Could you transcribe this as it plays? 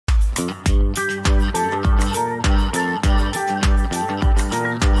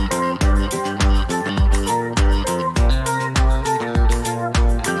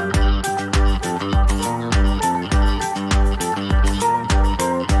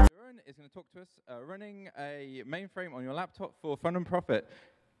Talk to us running a mainframe on your laptop for fun and profit.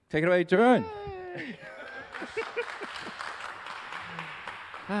 Take it away, Jeroen.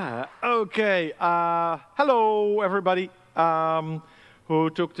 Okay, hello everybody who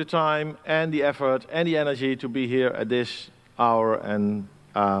took the time and the effort and the energy to be here at this hour, and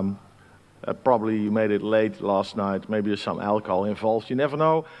probably you made it late last night, maybe there's some alcohol involved, you never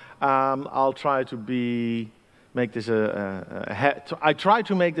know. I'll try to make this I try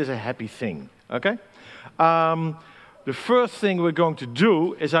to make this a happy thing, okay? The first thing we're going to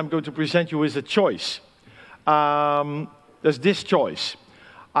do is I'm going to present you with a choice. There's this choice.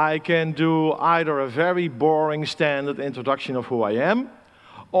 I can do either a very boring standard introduction of who I am,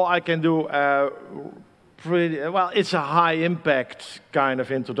 or I can do a it's a high impact kind of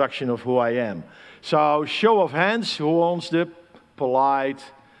introduction of who I am. So show of hands, who wants the polite,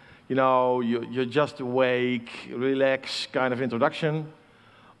 you know, you're just awake, relax kind of introduction,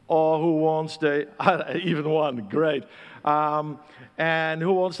 or who wants the, even one, great, and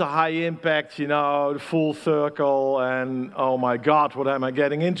who wants the high impact, you know, the full circle, and oh my God, what am I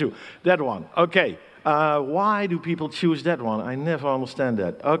getting into? That one, okay. Why do people choose that one? I never understand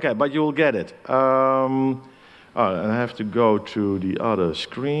that. Okay, but you'll get it. I have to go to the other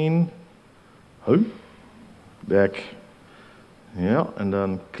screen. Back. Yeah, and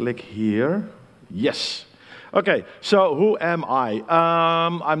then click here. Yes. Okay, so who am I?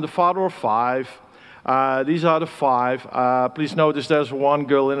 I'm the father of 5. These are the 5. Please notice there's one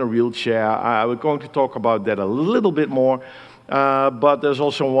girl in a wheelchair. We're going to talk about that a little bit more. But there's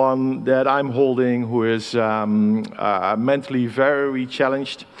also one that I'm holding who is mentally very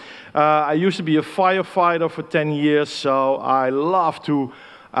challenged. I used to be a firefighter for 10 years, so I love to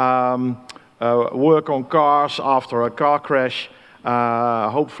work on cars after a car crash.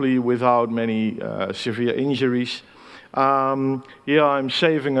 Hopefully without many severe injuries. Here I'm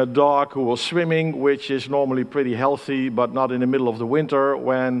saving a dog who was swimming, which is normally pretty healthy, but not in the middle of the winter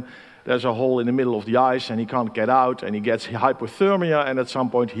when there's a hole in the middle of the ice and he can't get out and he gets hypothermia and at some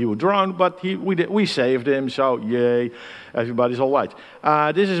point he will drown, but we saved him, so yay, everybody's all right.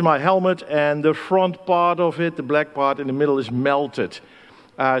 This is my helmet, and the front part of it, the black part in the middle, is melted.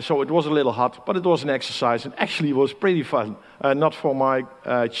 So it was a little hot, but it was an exercise, and actually it was pretty fun. Not for my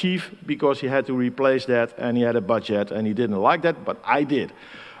chief, because he had to replace that, and he had a budget, and he didn't like that, but I did.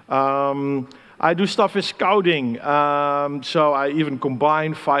 I do stuff with scouting, so I even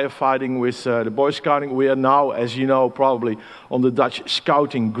combine firefighting with the Boy Scouting. We are now, as you know, probably on the Dutch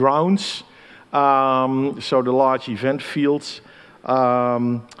scouting grounds, so the large event fields.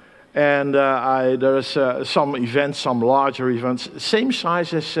 And there's some events, some larger events, same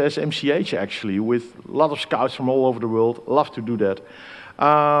size as MCH actually, with a lot of scouts from all over the world. Love to do that.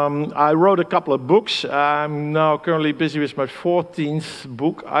 I wrote a couple of books. I'm now currently busy with my 14th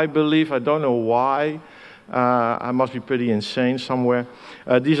book, I believe. I don't know why. I must be pretty insane somewhere.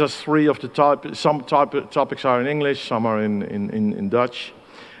 These are 3 of the some topics are in English, some are in Dutch.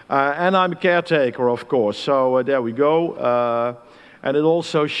 And I'm a caretaker, of course, so there we go. And it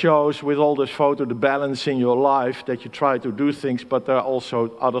also shows with all this photo the balance in your life, that you try to do things, but there are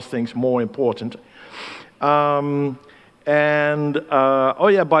also other things more important. Oh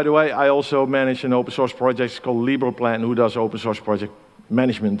yeah, by the way, I also manage an open source project called LibrePlan, who does open source project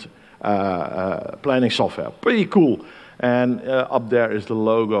management planning software. Pretty cool. And up there is the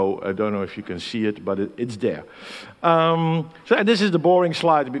logo. I don't know if you can see it, but it's there. So this is the boring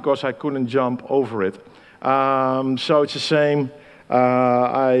slide because I couldn't jump over it. So it's the same.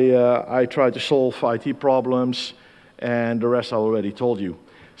 I try to solve IT problems, and the rest I already told you.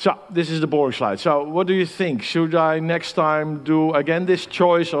 So this is the boring slide. So what do you think? Should I next time do again this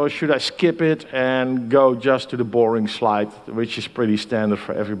choice, or should I skip it and go just to the boring slide, which is pretty standard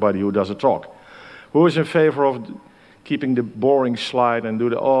for everybody who does a talk? Who is in favor of keeping the boring slide and do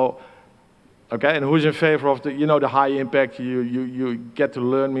the okay? And who's in favor of the the high impact? You get to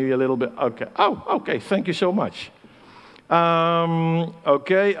learn me a little bit. Okay. Oh, okay. Thank you so much.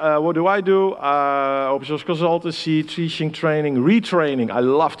 Okay, what do? Open source consultancy, teaching, training, retraining. I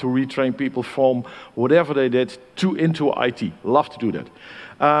love to retrain people from whatever they did into IT. Love to do that.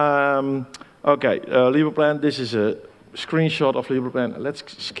 Okay, LibrePlan. This is a screenshot of LibrePlan. Let's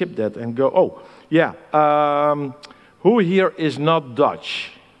skip that and go. Oh, yeah. Who here is not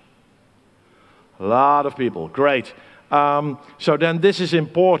Dutch? A lot of people. Great. So then this is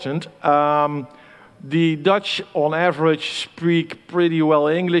important. the Dutch, on average, speak pretty well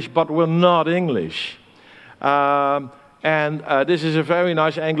English, but we're not English. This is a very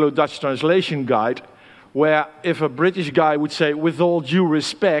nice Anglo-Dutch translation guide, where if a British guy would say, with all due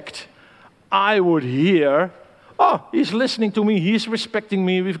respect, I would hear, oh, he's listening to me, he's respecting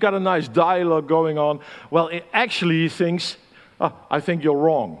me, we've got a nice dialogue going on. Well, actually he thinks, oh, I think you're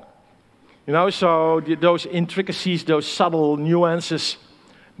wrong. You know, so those intricacies, those subtle nuances,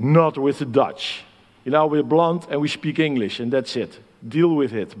 not with the Dutch. You know, we're blunt and we speak English, and that's it. Deal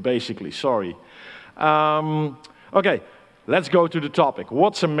with it, basically, sorry. Okay, let's go to the topic.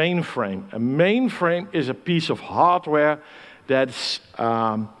 What's a mainframe? A mainframe is a piece of hardware that's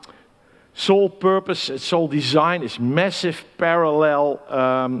sole purpose, its sole design is massive parallel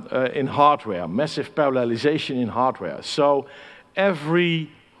in hardware, massive parallelization in hardware. So every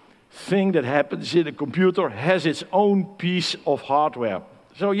thing that happens in a computer has its own piece of hardware.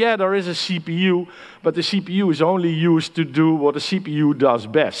 So yeah, there is a CPU, but the CPU is only used to do what a CPU does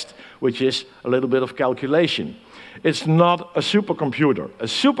best, which is a little bit of calculation. It's not a supercomputer. A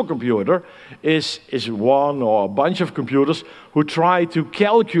supercomputer is one or a bunch of computers who try to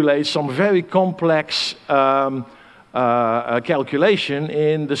calculate some very complex calculation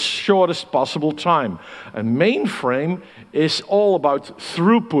in the shortest possible time. A mainframe is all about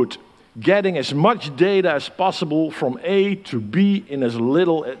throughput, getting as much data as possible from A to B in as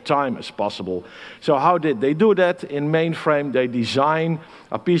little time as possible. So how did they do that? In mainframe, they design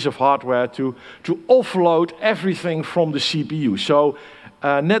a piece of hardware to offload everything from the CPU. So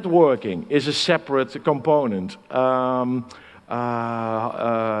networking is a separate component.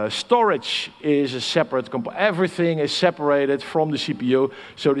 Storage is a separate component. Everything is separated from the CPU.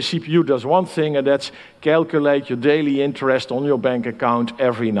 So the CPU does one thing, and that's calculate your daily interest on your bank account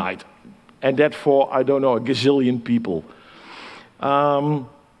every night. And that for, I don't know, a gazillion people. So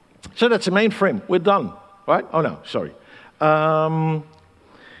that's a mainframe. We're done, right? Oh, no, sorry. Oh,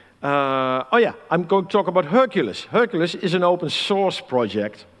 yeah, I'm going to talk about Hercules. Hercules is an open source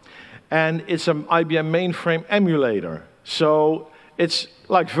project, and it's an IBM mainframe emulator. So it's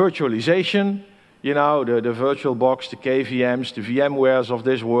like virtualization, you know, the VirtualBox, the KVMs, the VMwares of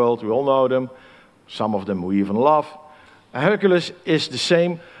this world. We all know them. Some of them we even love. Hercules is the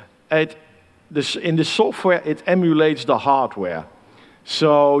same. In the software, it emulates the hardware.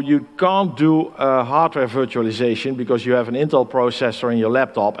 So you can't do hardware virtualization because you have an Intel processor in your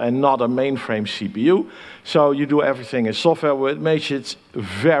laptop and not a mainframe CPU. So you do everything in software, where it makes it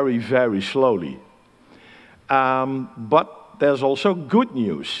very, very slowly. But there's also good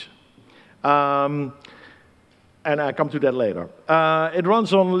news. And I'll come to that later. It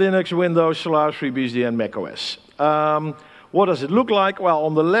runs on Linux, Windows, Solaris, FreeBSD, and macOS. What does it look like? Well,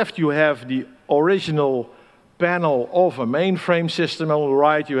 on the left you have the original panel of a mainframe system. On the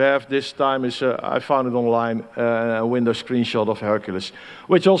right you have, this time is, I found it online, a Windows screenshot of Hercules,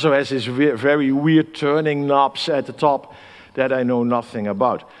 which also has this very weird turning knobs at the top that I know nothing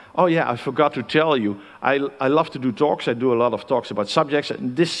about. Oh yeah, I forgot to tell you, I love to do talks. I do a lot of talks about subjects,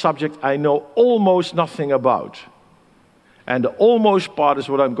 and this subject I know almost nothing about. And the almost part is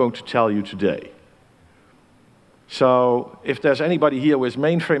what I'm going to tell you today. So if there's anybody here with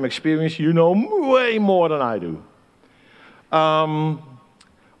mainframe experience, you know way more than I do.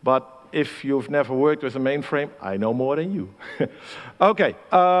 But if you've never worked with a mainframe, I know more than you. Okay,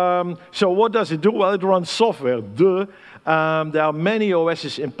 so what does it do? Well, it runs software. There are many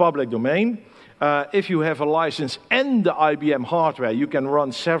OSs in public domain. If you have a license and the IBM hardware, you can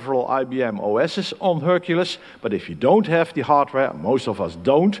run several IBM OSs on Hercules. But if you don't have the hardware, most of us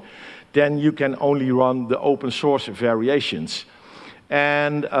don't, then you can only run the open source variations.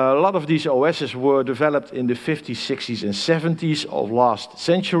 And a lot of these OSs were developed in the 50s, 60s, and 70s of last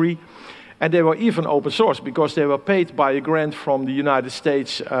century. And they were even open source because they were paid by a grant from the United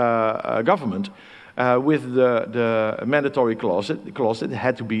States government with the mandatory clause that it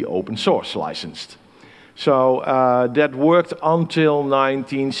had to be open source licensed. So that worked until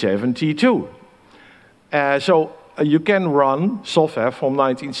 1972. You can run software from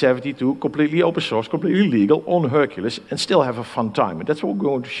 1972 completely open source, completely legal on Hercules and still have a fun time. And that's what we're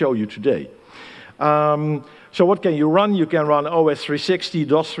going to show you today. So what can you run? You can run OS 360,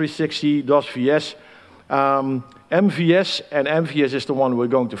 DOS 360, DOS VS, MVS, and MVS is the one we're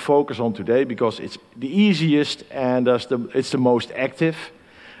going to focus on today because it's the easiest and it's the most active.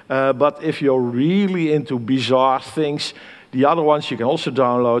 But if you're really into bizarre things, the other ones you can also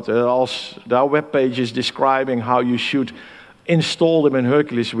download. There are web pages describing how you should install them in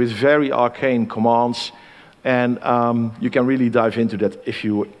Hercules with very arcane commands, and you can really dive into that if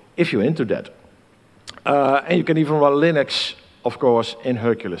you're into that. And you can even run Linux, of course, in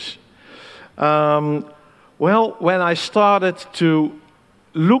Hercules. Well, when I started to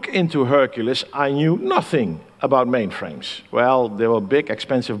look into Hercules, I knew nothing about mainframes. Well, they were big,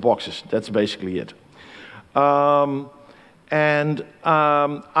 expensive boxes. That's basically it. I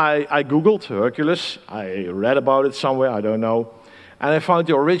Googled Hercules. I read about it somewhere, I don't know. And I found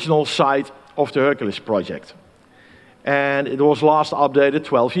the original site of the Hercules project. And it was last updated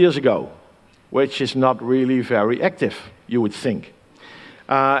 12 years ago, which is not really very active, you would think.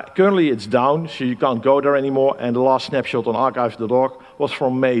 Currently it's down, so you can't go there anymore, and the last snapshot on archive.org was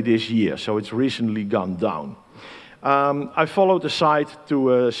from May this year, so it's recently gone down. I followed the site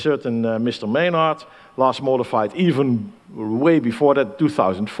to a certain Mr. Maynard, last modified even way before that,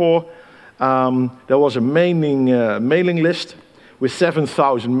 2004. There was a mailing list with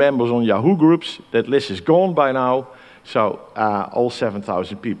 7,000 members on Yahoo groups. That list is gone by now, so all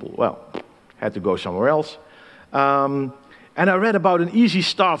 7,000 people, well, had to go somewhere else. And I read about an easy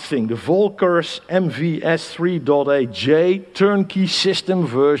start thing, the Volkers MVS 3.8J Turnkey System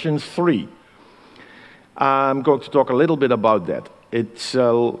version 3. I'm going to talk a little bit about that. It's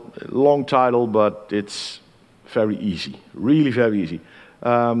a long title, but it's very easy, really very easy.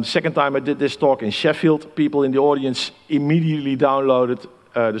 Second time I did this talk in Sheffield, people in the audience immediately downloaded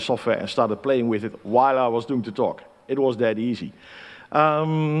the software and started playing with it while I was doing the talk. It was that easy.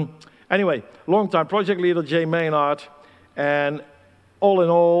 Anyway, long-time project leader, Jay Maynard. And all in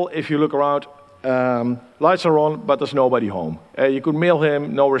all, if you look around, lights are on, but there's nobody home. You could mail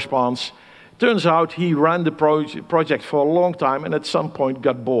him, no response. Turns out he ran the project for a long time and at some point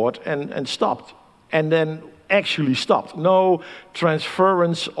got bored and stopped. And then actually stopped. No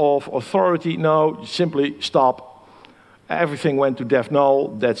transference of authority, no, simply stop. Everything went to dev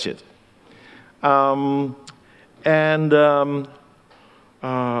null, that's it. A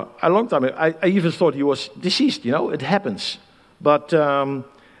long time ago, I even thought he was deceased, you know, it happens. But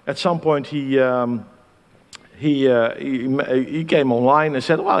at some point he came online and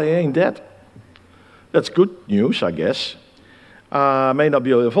said, well, he ain't dead. That's good news, I guess. May not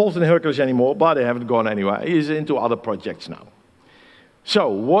be involved in Hercules anymore, but they haven't gone anywhere. He's into other projects now. So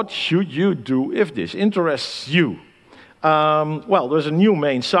what should you do if this interests you? Well, there's a new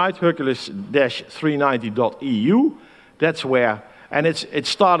main site, Hercules-390.eu. That's where, and it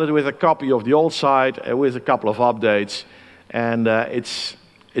started with a copy of the old site with a couple of updates, and it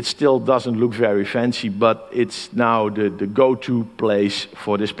still doesn't look very fancy, but it's now the go-to place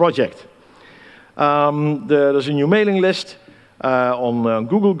for this project. There's a new mailing list on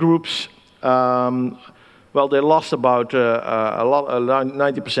Google Groups. Well, they lost about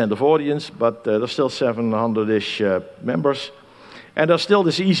 90% of audience, but there's still 700-ish members. And there's still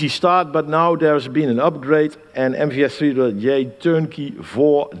this easy start, but now there's been an upgrade, and MVS 3.8J Turnkey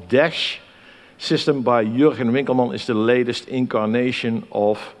 4- system by Jurgen Winkelmann is the latest incarnation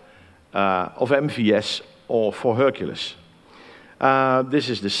of MVS or for Hercules. This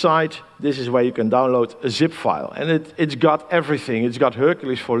is the site. This is where you can download a zip file, and it's got everything. It's got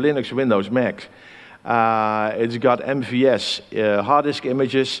Hercules for Linux, Windows, Mac. It's got MVS hard disk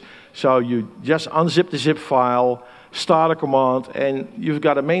images, so you just unzip the zip file, start a command, and you've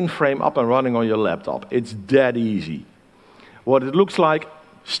got a mainframe up and running on your laptop. It's that easy. What it looks like,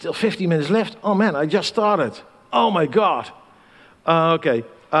 still 50 minutes left. Oh man, I just started. Oh my God. Okay.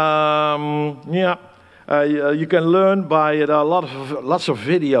 Yeah. You can learn by there are lots of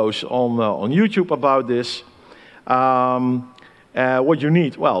videos on YouTube about this. What you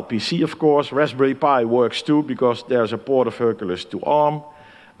need, well, PC of course, Raspberry Pi works too because there's a port of Hercules to ARM.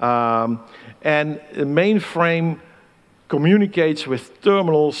 And the mainframe communicates with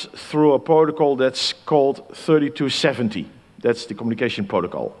terminals through a protocol that's called 3270. That's the communication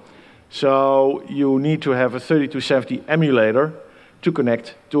protocol. So you need to have a 3270 emulator to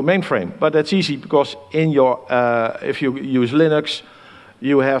connect to a mainframe. But that's easy because in your, if you use Linux,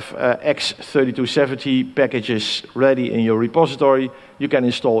 you have x3270 packages ready in your repository. You can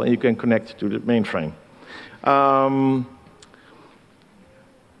install and you can connect to the mainframe.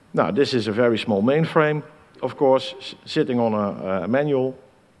 Now, this is a very small mainframe, of course, sitting on a manual.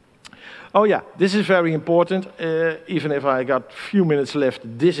 Oh yeah, this is very important. Even if I got a few minutes left,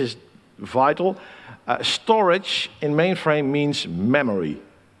 this is vital. Storage in mainframe means memory.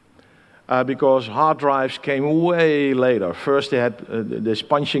 Because hard drives came way later. First they had these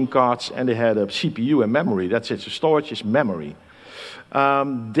punching cards and they had a CPU and memory. That's it, so storage is memory.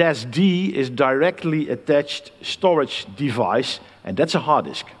 DAS-D is directly attached storage device, and that's a hard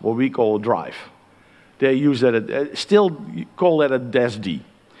disk, what we call a drive. They use that, still call that a DAS-D.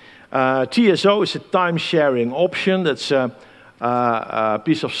 TSO is a time-sharing option. That's a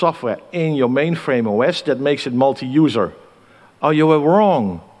piece of software in your mainframe OS that makes it multi-user. Oh, you were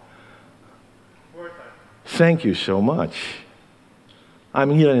wrong. Thank you so much. I'm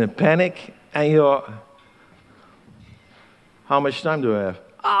here in a panic, and you're... How much time do I have?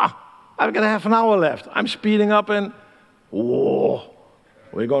 I've got half an hour left. I'm speeding up and... Whoa.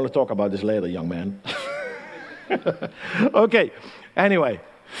 We're going to talk about this later, young man. Okay. Anyway,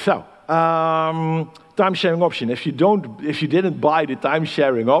 so time sharing option. If you didn't buy the time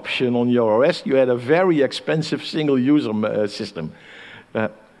sharing option on your OS, you had a very expensive single user system.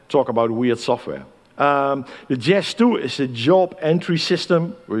 Talk about weird software. The Jazz 2 is a job entry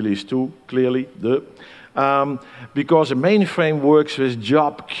system, release 2, clearly, because a mainframe works with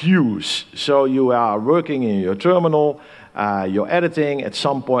job queues. So you are working in your terminal, you're editing at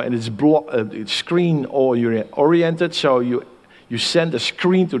some point, and it's screen oriented, so you send a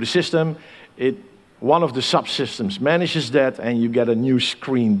screen to the system, one of the subsystems manages that, and you get a new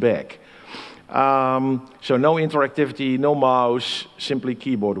screen back. So no interactivity, no mouse, simply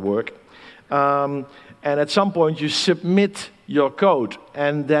keyboard work. And at some point you submit your code,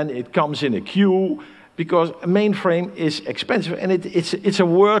 and then it comes in a queue, because a mainframe is expensive, and it's a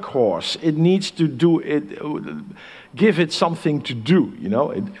workhorse. It needs to do it, give it something to do, you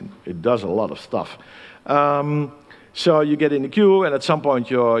know? It does a lot of stuff. So you get in the queue, and at some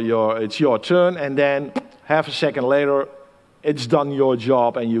point it's your turn, and then half a second later, it's done your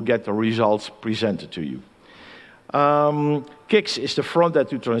job, and you get the results presented to you. Kix is the front end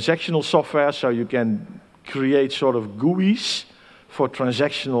to transactional software, so you can create sort of GUIs for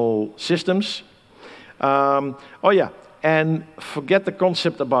transactional systems. Oh yeah, and forget the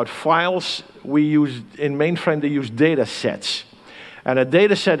concept about files. In mainframe, they use data sets. And a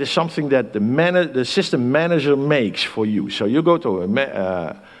data set is something that the system manager makes for you. So you go to a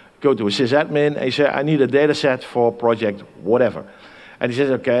sysadmin and you say, I need a data set for project whatever. And he says,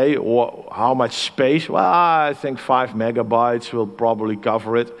 okay, how much space? Well, I think 5 megabytes will probably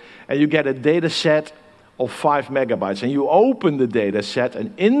cover it. And you get a data set of 5 megabytes. And you open the data set,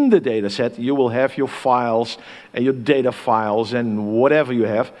 and in the data set, you will have your files and your data files and whatever you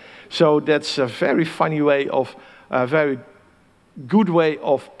have. So that's a very funny way of, a very good way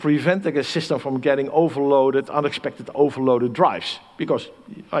of preventing a system from getting overloaded, unexpected overloaded drives. Because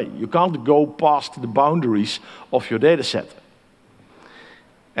you can't go past the boundaries of your data set.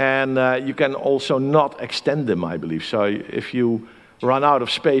 And you can also not extend them, I believe. So if you run out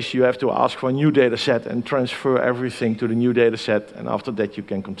of space, you have to ask for a new data set and transfer everything to the new data set, and after that you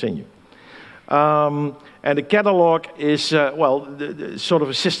can continue. And the catalog is, sort of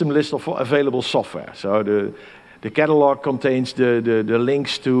a system list of available software. So the catalog contains the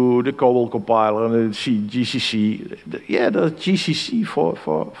links to the COBOL compiler and the GCC. The GCC for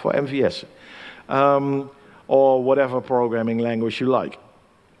MVS. Or whatever programming language you like.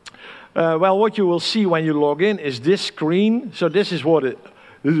 Well, what you will see when you log in is this screen. So this is what it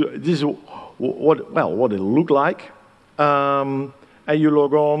looked like. And you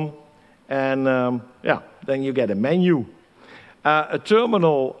log on, and then you get a menu. A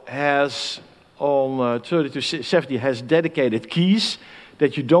terminal has on 3270 has dedicated keys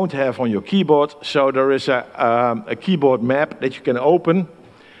that you don't have on your keyboard. So there is a keyboard map that you can open.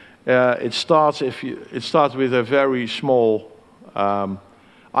 It starts with a very small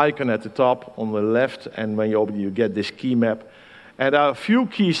icon at the top on the left, and when you open it, you get this key map. And a few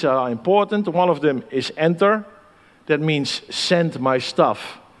keys are important. One of them is enter. That means send my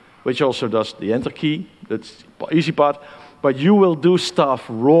stuff, which also does the enter key. That's the easy part. But you will do stuff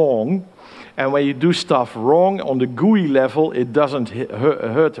wrong. And when you do stuff wrong on the GUI level, it doesn't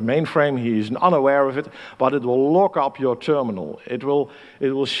hurt the mainframe. He is unaware of it, but it will lock up your terminal. It will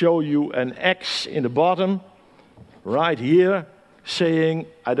show you an X in the bottom, right here, saying,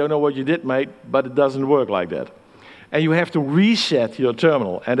 I don't know what you did, mate, but it doesn't work like that. And you have to reset your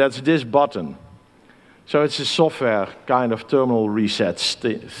terminal, and that's this button. So it's a software kind of terminal reset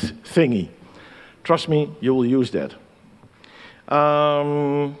thingy. Trust me, you will use that.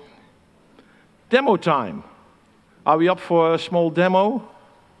 Demo time. Are we up for a small demo?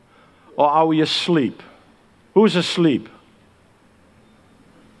 Or are we asleep? Who's asleep?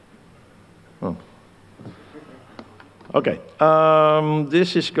 Oh. Okay.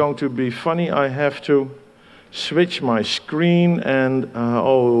 This is going to be funny. I have to switch my screen, and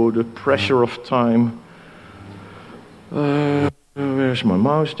the pressure of time. Where's my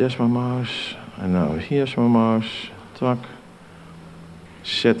mouse? There's my mouse. And now here's my mouse. Tuck.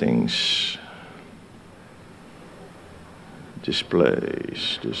 Settings.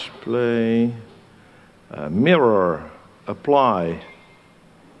 Displays. Display. Mirror. Apply.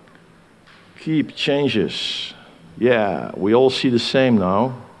 Keep changes. Yeah, we all see the same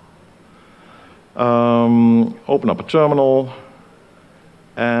now. Open up a terminal,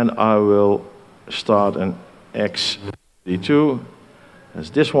 and I will start an X32. That's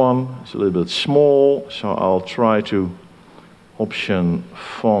this one. It's a little bit small, so I'll try to option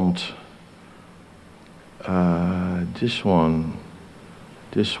font this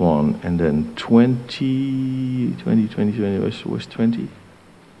one, and then 20, was 20?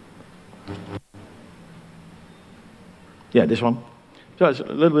 Yeah, this one. So it's a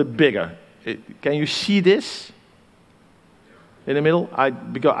little bit bigger. Can you see this in the middle?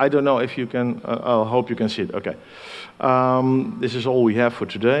 Because I don't know if you can. I hope you can see it. Okay. This is all we have for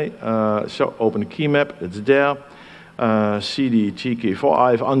today. So open the key map. It's there. CD TK4.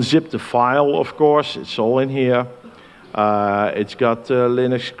 I've unzipped the file, of course. It's all in here. It's got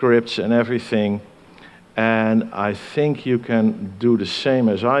Linux scripts and everything. And I think you can do the same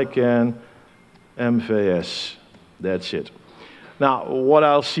as I can. MVS. That's it. Now, what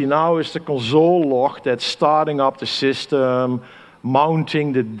I'll see now is the console log that's starting up the system,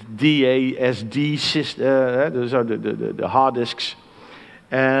 mounting the DASD system, those are the hard disks.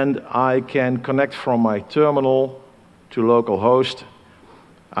 And I can connect from my terminal to localhost.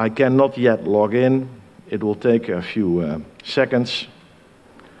 I cannot yet log in. It will take a few seconds.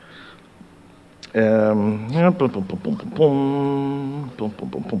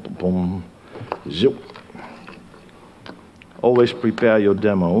 Zo. Always prepare your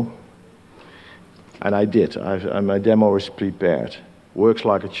demo. And I did. My demo is prepared. Works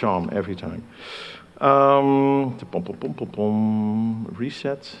like a charm every time.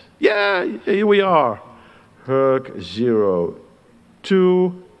 Reset. Yeah, here we are. Herc02.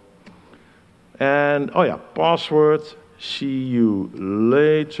 And, oh yeah, password. See you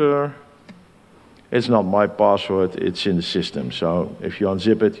later. It's not my password, it's in the system. So if you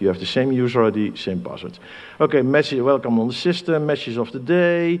unzip it, you have the same user ID, same password. Okay, message, welcome on the system, message of the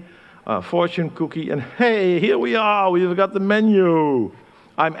day, fortune cookie, and hey, here we are, we've got the menu.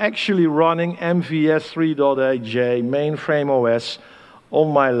 I'm actually running MVS 3.8J mainframe OS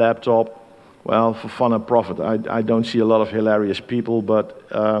on my laptop. Well, for fun and profit. I don't see a lot of hilarious people,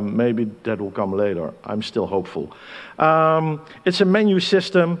 but maybe that will come later. I'm still hopeful. It's a menu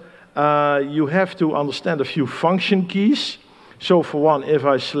system. You have to understand a few function keys. So for one, if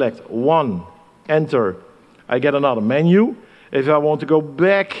I select 1, enter, I get another menu. If I want to go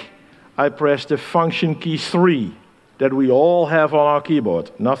back, I press the function key 3 that we all have on our keyboard.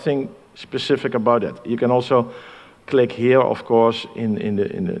 Nothing specific about it. You can also click here, of course, in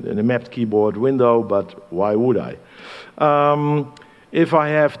the mapped keyboard window, but why would I? If I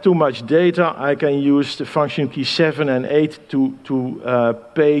have too much data, I can use the function key 7 and 8 to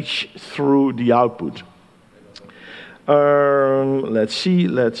page through the output. Let's see,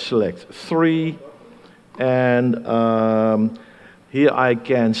 let's select 3. And here I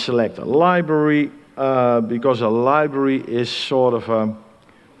can select a library, because a library is sort of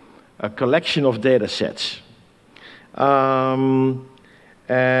a collection of data sets. Well,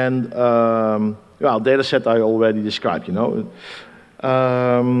 data set I already described, you know.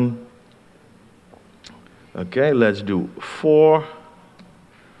 Okay, let's do 4.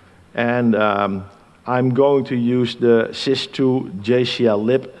 And I'm going to use the sys2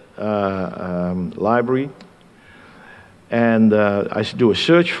 jcllib library. And I do a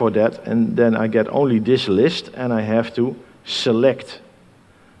search for that, and then I get only this list, and I have to select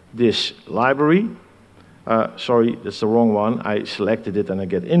this library. Sorry, that's the wrong one. I selected it, and I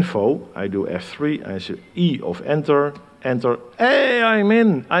get info. I do F3, I say E of enter. Enter. Hey, I'm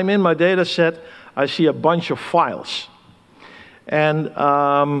in my data set. I see a bunch of files. And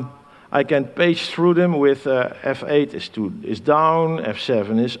I can page through them with F8 is down,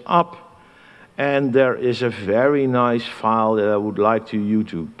 F7 is up. And there is a very nice file that I would like you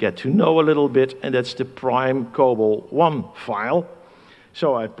to get to know a little bit, and that's the prime COBOL 1 file.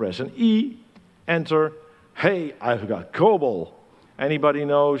 So I press an E, enter. Hey, I've got COBOL. Anybody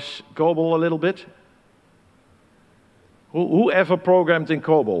knows COBOL a little bit? Who ever programmed in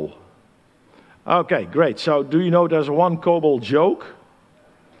COBOL? Okay, great. So do you know there's one COBOL joke?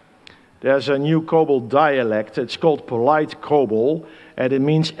 There's a new COBOL dialect. It's called polite COBOL, and it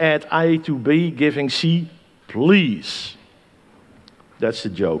means add A to B, giving C, please. That's the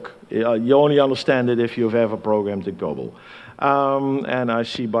joke. You only understand it if you've ever programmed in COBOL. And I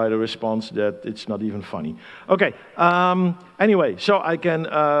see by the response that it's not even funny. Okay, anyway, so I can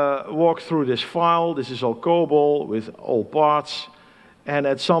walk through this file. This is all COBOL with all parts. And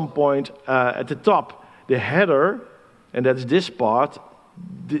at some point, at the top, the header, and that's this part,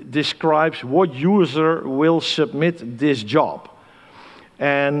 describes what user will submit this job.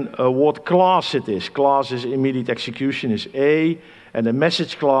 And what class it is. Class is immediate execution is A, and the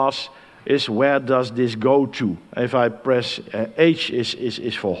message class is where does this go to? If I press H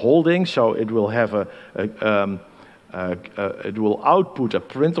is for holding, so it will have it will output a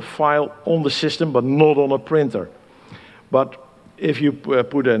printer file on the system, but not on a printer. But if you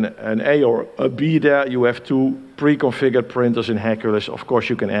put an A or a B there, you have two pre-configured printers in Hercules. Of course,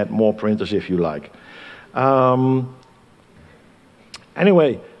 you can add more printers if you like.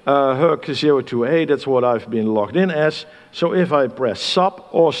 Anyway, Herc 02A, that's what I've been logged in as. So if I press sub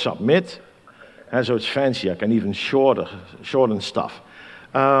or submit, and so it's fancy, I can even shorten stuff.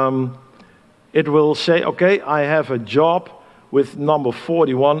 It will say, okay, I have a job with number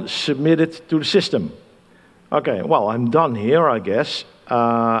 41 submitted to the system. Okay, well, I'm done here, I guess.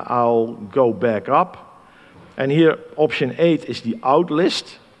 I'll go back up. And here, option 8 is the out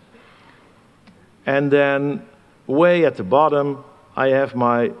list. And then way at the bottom, I have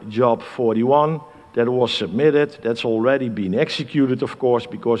my job 41 that was submitted. That's already been executed, of course,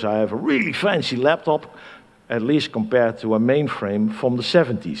 because I have a really fancy laptop, at least compared to a mainframe from the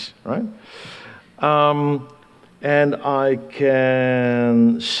 70s, right? And I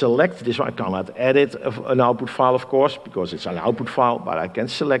can select this one. I cannot edit an output file, of course, because it's an output file, but I can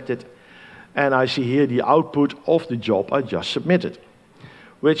select it. And I see here the output of the job I just submitted,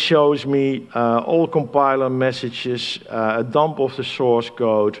 which shows me all compiler messages, a dump of the source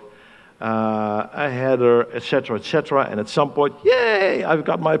code, a header, etc., etc. And at some point, yay, I've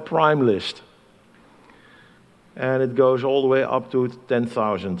got my prime list. And it goes all the way up to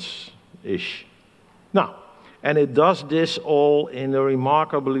 10,000-ish. Now, and it does this all in a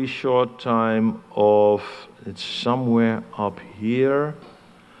remarkably short time of, it's somewhere up here.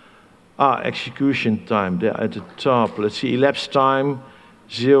 Execution time, there at the top. Let's see, elapsed time,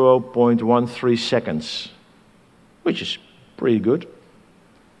 0.13 seconds, which is pretty good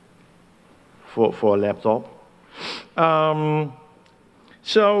for a laptop.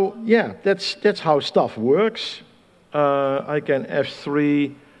 So yeah, that's how stuff works. I can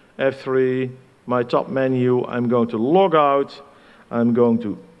F3, my top menu. I'm going to log out. I'm going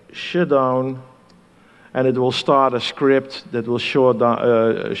to shut down, and it will start a script that will shut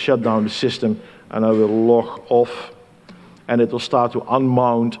down the system, and I will log off. And it will start to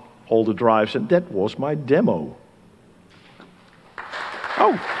unmount all the drives. And that was my demo.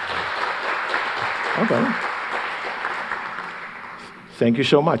 Oh. Okay. Thank you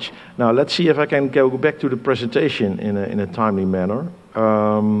so much. Now, let's see if I can go back to the presentation in a timely manner.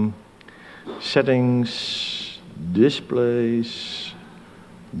 Settings, displays,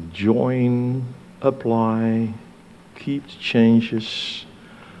 join, apply, keep the changes.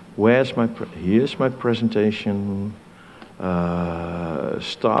 Here's my presentation.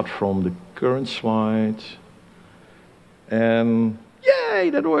 Start from the current slide. And yay,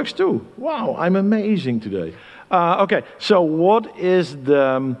 that works too. Wow, I'm amazing today. Okay, so what is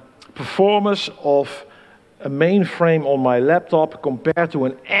the performance of a mainframe on my laptop compared to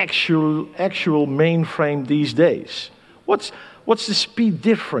an actual mainframe these days? What's the speed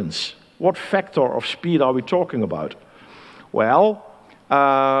difference? What factor of speed are we talking about? Well,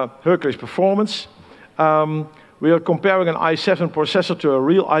 Hercules performance. We are comparing an i7 processor to a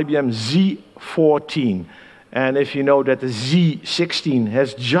real IBM Z14. And if you know that the Z16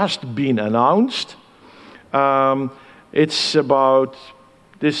 has just been announced, it's about,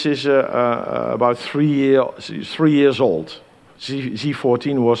 this is about 3 years old.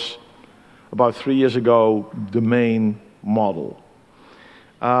 Z14 was about 3 years ago the main model.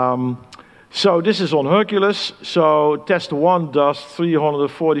 So this is on Hercules. So test 1 does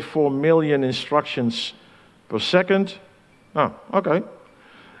 344 million instructions per second. Oh, okay.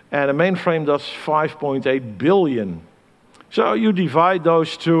 And a mainframe does 5.8 billion. So you divide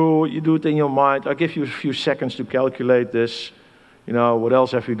those two, you do it in your mind. I'll give you a few seconds to calculate this. You know, what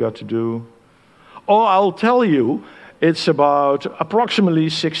else have you got to do? Or I'll tell you, it's about approximately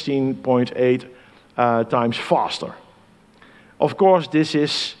 16.8 times faster. Of course, this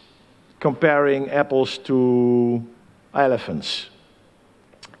is comparing apples to elephants.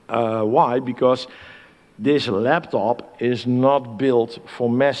 Why? Because this laptop is not built for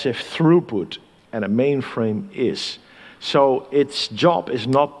massive throughput, and a mainframe is. So its job is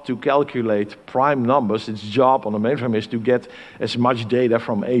not to calculate prime numbers. Its job on a mainframe is to get as much data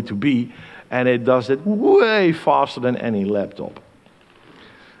from A to B, and it does it way faster than any laptop.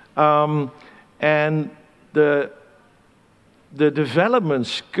 And the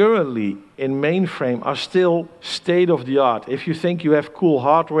developments currently in mainframe are still state-of-the-art. If you think you have cool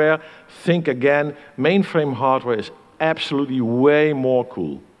hardware, think again. Mainframe hardware is absolutely way more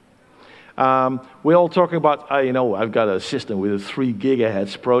cool. We're all talking about, you know, I've got a system with a 3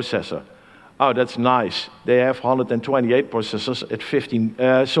 gigahertz processor. Oh, that's nice. They have 128 processors at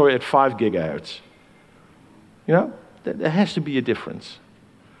 5 gigahertz. You know, there has to be a difference.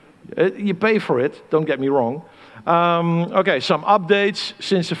 You pay for it, don't get me wrong. Okay, some updates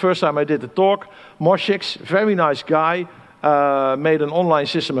since the first time I did the talk. Moshix, very nice guy, made an online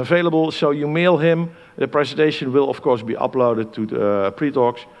system available, so you mail him. The presentation will, of course, be uploaded to the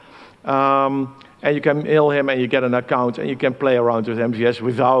pre-talks. And you can mail him and you get an account and you can play around with MVS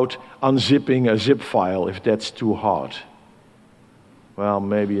without unzipping a zip file if that's too hard. Well,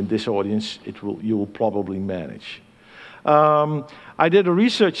 maybe in this audience you will probably manage. I did a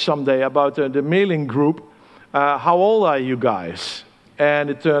research someday about the mailing group. How old are you guys?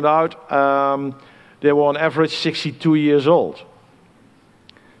 And it turned out they were on average 62 years old.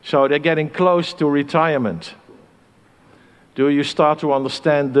 So they're getting close to retirement. Do you start to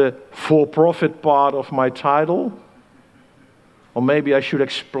understand the for-profit part of my title? Or maybe I should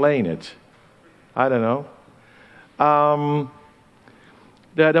explain it. I don't know.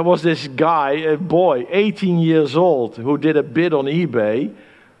 There was this guy, a boy, 18 years old, who did a bid on eBay.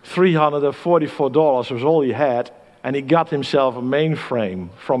 $344 was all he had, and he got himself a mainframe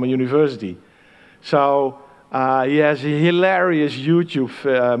from a university. So he has a hilarious YouTube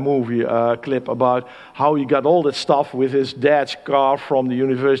movie clip about how he got all that stuff with his dad's car from the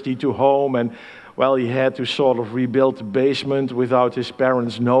university to home, and well, he had to sort of rebuild the basement without his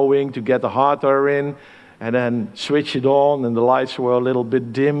parents knowing to get the hardware in, and then switch it on, and the lights were a little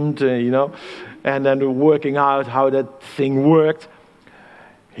bit dimmed, you know, and then working out how that thing worked.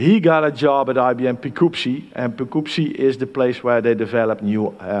 He got a job at IBM Poughkeepsie, and Poughkeepsie is the place where they develop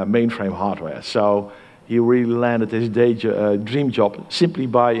new mainframe hardware. So he really landed his dream job simply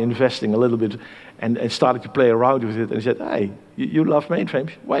by investing a little bit and started to play around with it. And he said, hey, you love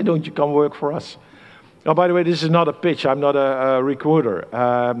mainframes, why don't you come work for us? Oh, by the way, this is not a pitch. I'm not a recruiter.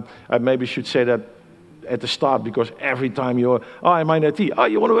 I maybe should say that at the start, because every time you're, oh, I'm in IT, oh,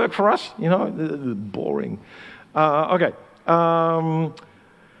 you want to work for us? You know, boring. Okay.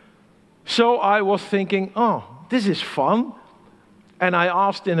 So I was thinking, oh, this is fun. And I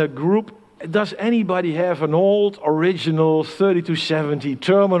asked in a group, does anybody have an old, original 3270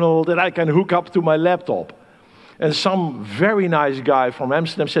 terminal that I can hook up to my laptop? And some very nice guy from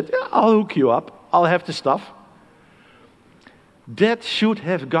Amsterdam said, yeah, I'll hook you up. I'll have the stuff. That should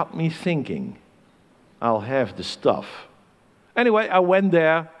have got me thinking, I'll have the stuff. Anyway, I went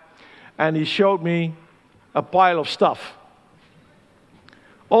there, and he showed me a pile of stuff.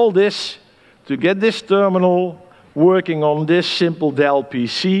 All this to get this terminal working on this simple Dell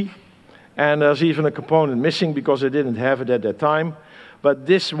PC. And there's even a component missing because I didn't have it at that time. But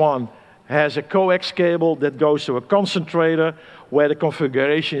this one has a coax cable that goes to a concentrator where the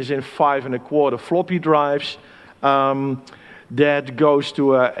configuration is in 5 1/4 floppy drives. That goes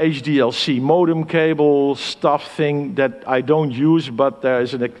to a HDLC modem cable stuff thing that I don't use, but there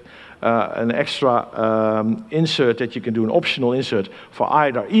is an extra insert that you can do, an optional insert for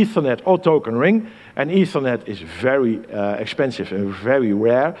either Ethernet or token ring. And Ethernet is very expensive and very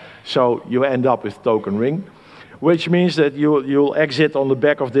rare, so you end up with token ring, which means that you'll exit on the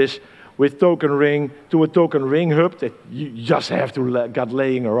back of this with token ring to a token ring hub that you just have to get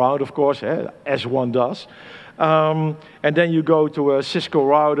laying around, of course, as one does. And then you go to a Cisco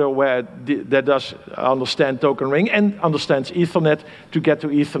router that does understand token ring and understands Ethernet to get to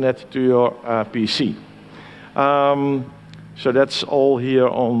Ethernet to your PC. So that's all here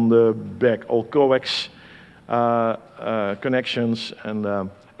on the back, all coax connections. And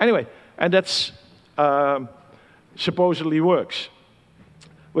anyway, and that's supposedly works.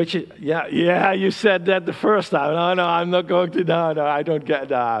 Which, yeah, you said that the first time. No, I'm not going to, no, I don't get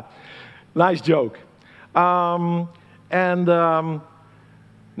that. Nice joke. Now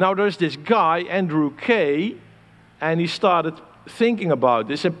there's this guy, Andrew Kay, and he started thinking about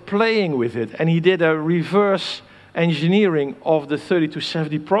this and playing with it. And he did a reverse engineering of the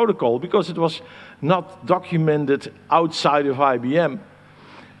 3270 protocol because it was not documented outside of IBM.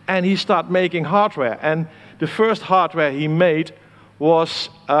 And he started making hardware. And the first hardware he made was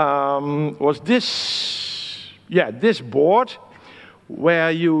this board,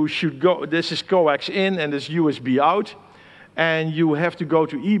 where you should go. This is coax in and this USB out, and you have to go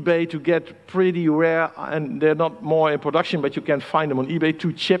to eBay to get pretty rare, and they're not more in production, but you can find them on eBay,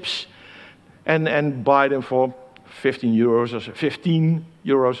 2 chips, and buy them for 15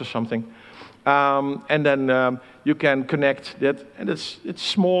 euros or something. And then you can connect that, and it's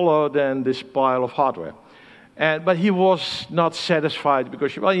smaller than this pile of hardware. But he was not satisfied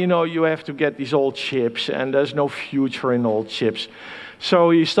because, well, you know, you have to get these old chips, and there's no future in old chips. So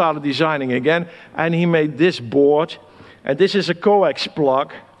he started designing again, and he made this board. And this is a coax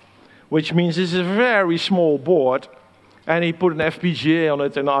plug which means this is a very small board. And he put an FPGA on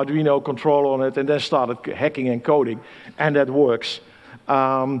it, an Arduino controller on it, and then started hacking and coding, and that works.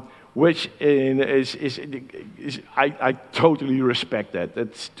 Which I totally respect that.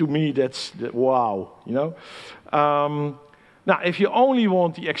 That's, to me, that's wow, you know. Now, if you only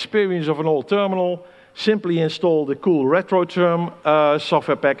want the experience of an old terminal, simply install the cool RetroTerm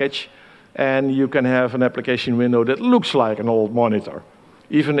software package, and you can have an application window that looks like an old monitor,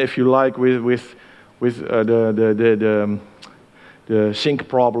 even if you like with the sync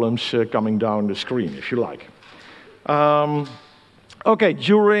problems coming down the screen, if you like. Okay,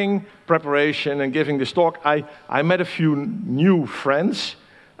 during preparation and giving this talk, I met a few new friends.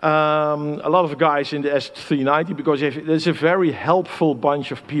 A lot of guys in the S390, because there's a very helpful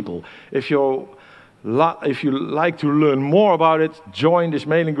bunch of people. If you like to learn more about it, join this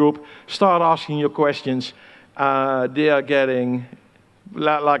mailing group, start asking your questions. They are getting,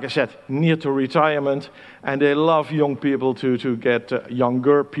 like I said, near to retirement, and they love young people to get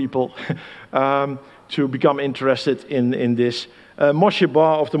younger people to become interested in this. Moshe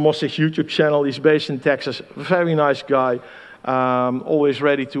Bar of the Mosix YouTube channel, he's based in Texas, very nice guy, always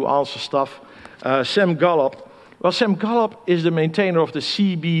ready to answer stuff. Sam Gallup, well, Sam Gallup is the maintainer of the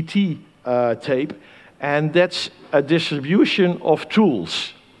CBT tape, and that's a distribution of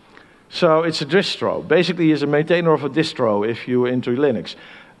tools. So it's a distro. Basically, he's a maintainer of a distro if you're into Linux.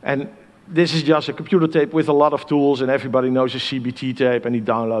 And this is just a computer tape with a lot of tools, and everybody knows a CBT tape, and he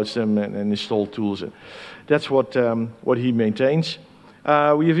downloads them and installs tools. That's what he maintains.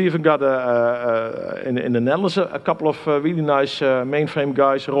 We've even got in the Netherlands a couple of really nice mainframe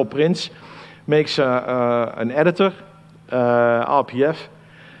guys. Rob Prins makes an editor, RPF.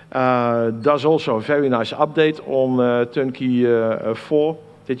 Does also a very nice update on Turnkey 4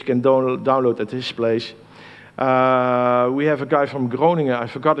 that you can download at his place. We have a guy from Groningen, I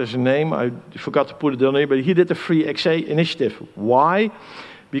forgot his name, I forgot to put it on here, but he did the FreeXA initiative. Why?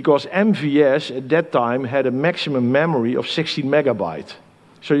 Because MVS at that time had a maximum memory of 16 megabytes.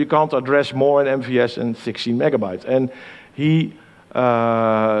 So you can't address more in MVS than 16 megabytes. And he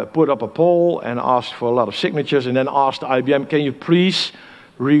put up a poll and asked for a lot of signatures, and then asked IBM, can you please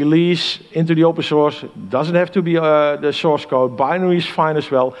release into the open source, doesn't have to be the source code, binary is fine as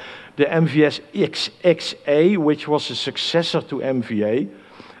well, the MVS XXA, which was a successor to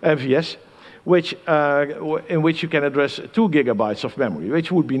MVS, in which you can address 2 gigabytes of memory,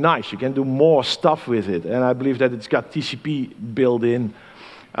 which would be nice. You can do more stuff with it, and I believe that it's got TCP built in.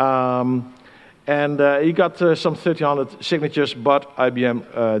 He got some 1,300 signatures, but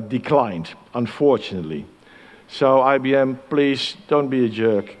IBM declined, unfortunately. So IBM, please don't be a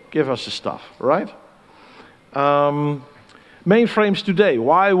jerk. Give us the stuff, right? Mainframes today.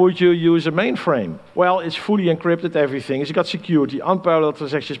 Why would you use a mainframe? Well, it's fully encrypted, everything. It's got security, unparalleled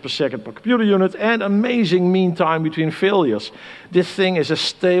transactions per second per computer unit, and amazing mean time between failures. This thing is as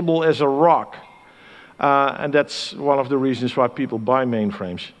stable as a rock. And that's one of the reasons why people buy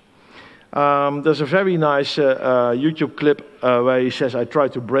mainframes. There's a very nice YouTube clip where he says, I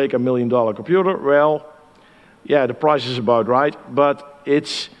tried to break $1 million computer. Well, yeah, the price is about right, but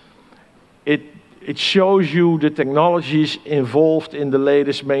it shows you the technologies involved in the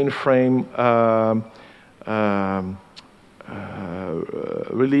latest mainframe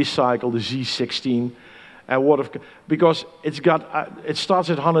release cycle, the Z16, and because it starts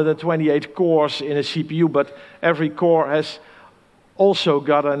at 128 cores in a CPU, but every core has also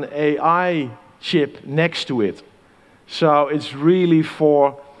got an AI chip next to it. So it's really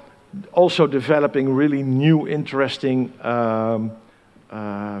for also developing really new, interesting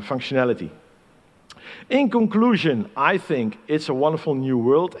functionality. In conclusion, I think it's a wonderful new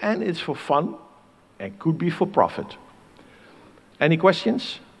world, and it's for fun, and could be for profit. Any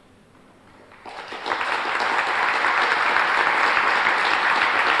questions?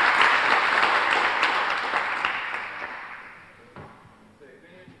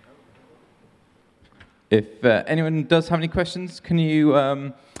 If anyone does have any questions, can you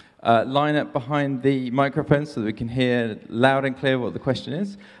line up behind the microphone so that we can hear loud and clear what the question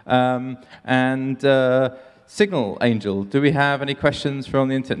is? Signal Angel, do we have any questions from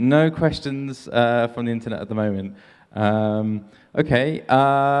the internet? No questions from the internet at the moment. Okay.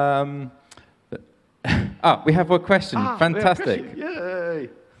 We have one question. Fantastic. Yay.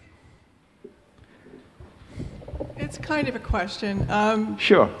 It's kind of a question.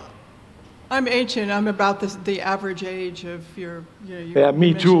 Sure. I'm ancient. I'm about the average age of your yeah,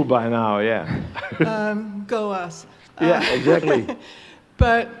 me too by now, yeah. Go us. Yeah, exactly.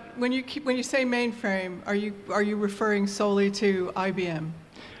 But when you say mainframe, are you referring solely to IBM?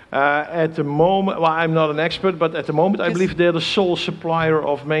 At the moment, well, I'm not an expert, but at the moment, I Yes. believe they're the sole supplier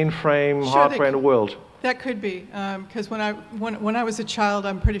of mainframe Sure, hardware in the world. That could be, because when I was a child,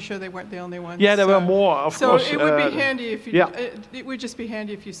 I'm pretty sure they weren't the only ones. Yeah, there were more, of course. So it would be handy if you. Yeah. It would just be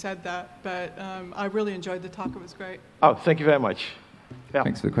handy if you said that. But I really enjoyed the talk. It was great. Oh, thank you very much. Yeah.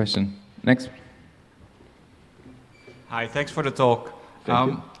 Thanks for the question. Next. Hi, thanks for the talk.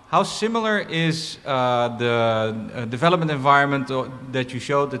 Thank you. How similar is the development environment that you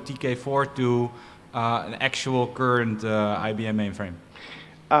showed, the TK4, to an actual current IBM mainframe?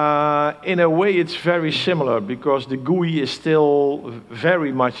 In a way, it's very similar because the GUI is still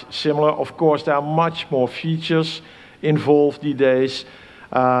very much similar. Of course, there are much more features involved these days.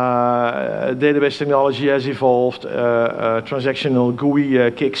 Database technology has evolved. Transactional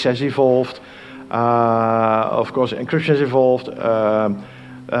GUI kicks has evolved. Of course, encryption has evolved.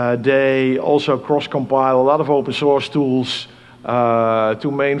 They also cross-compile a lot of open source tools to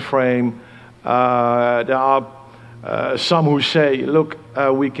mainframe. There are some who say, look,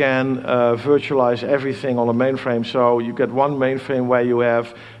 we can virtualize everything on a mainframe. So you get one mainframe where you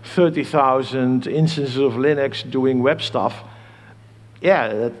have 30,000 instances of Linux doing web stuff.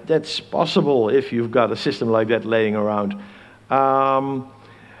 Yeah, that's possible if you've got a system like that laying around.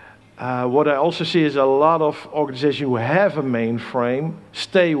 What I also see is a lot of organizations who have a mainframe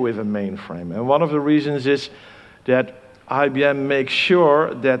stay with a mainframe. And one of the reasons is that IBM makes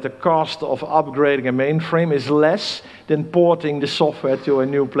sure that the cost of upgrading a mainframe is less than porting the software to a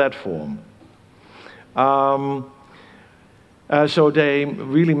new platform. So they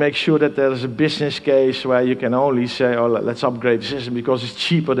really make sure that there's a business case where you can only say, oh, let's upgrade the system because it's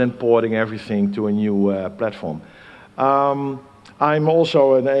cheaper than porting everything to a new platform. I'm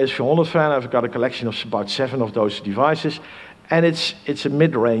also an AS400 fan. I've got a collection of about 7 of those devices. And it's a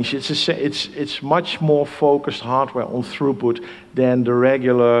mid-range. It's much more focused hardware on throughput than the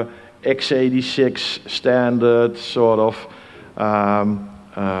regular x86 standard sort of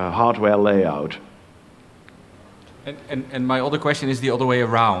hardware layout. And my other question is the other way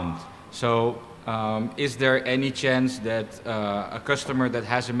around. So is there any chance that a customer that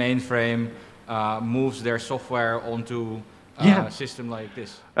has a mainframe moves their software onto a system like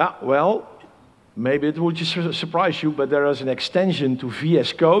this? Well, maybe it will just surprise you, but there is an extension to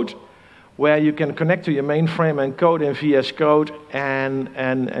VS Code where you can connect to your mainframe and code in VS Code and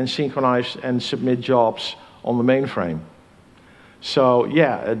synchronize and submit jobs on the mainframe. So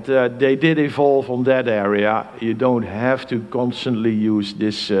yeah, they did evolve on that area. You don't have to constantly use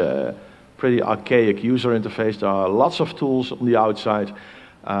this pretty archaic user interface. There are lots of tools on the outside.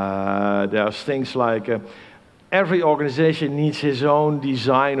 There's things like every organization needs his own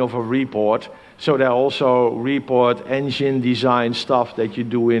design of a report. So there are also report engine design stuff that you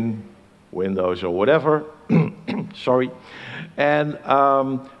do in Windows or whatever. Sorry. And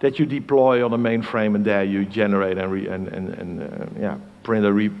that you deploy on a mainframe, and there you generate and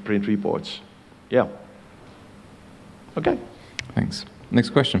print reports. Yeah. Okay. Thanks. Next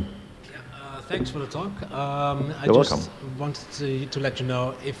question. Thanks for the talk. You're welcome. Wanted to let you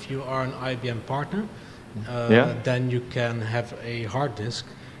know if you are an IBM partner, then you can have a hard disk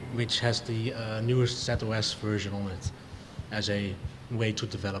which has the newest ZOS version on it as a way to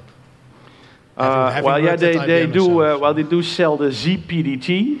develop. They do sell the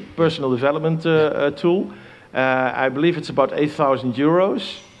ZPDT, personal development tool. I believe it's about 8,000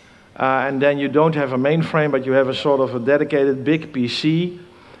 euros. And then you don't have a mainframe, but you have a sort of a dedicated big PC.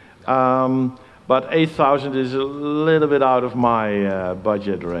 But 8,000 is a little bit out of my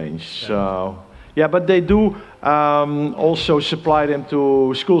budget range. So, yeah, but they do also supply them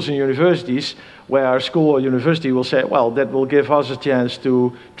to schools and universities, where a school or university will say, well, that will give us a chance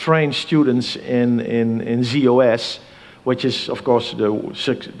to train students in ZOS, which is, of course,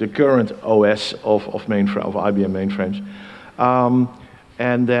 the current OS of IBM mainframes.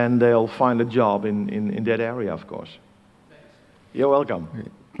 And then they'll find a job in that area, of course. You're welcome.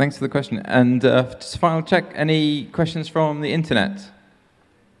 Thanks for the question. And just a final check, any questions from the internet?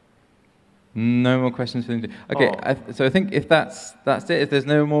 No more questions from the internet. Okay, so I think if that's it, if there's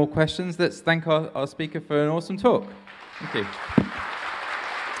no more questions, let's thank our speaker for an awesome talk. Thank you.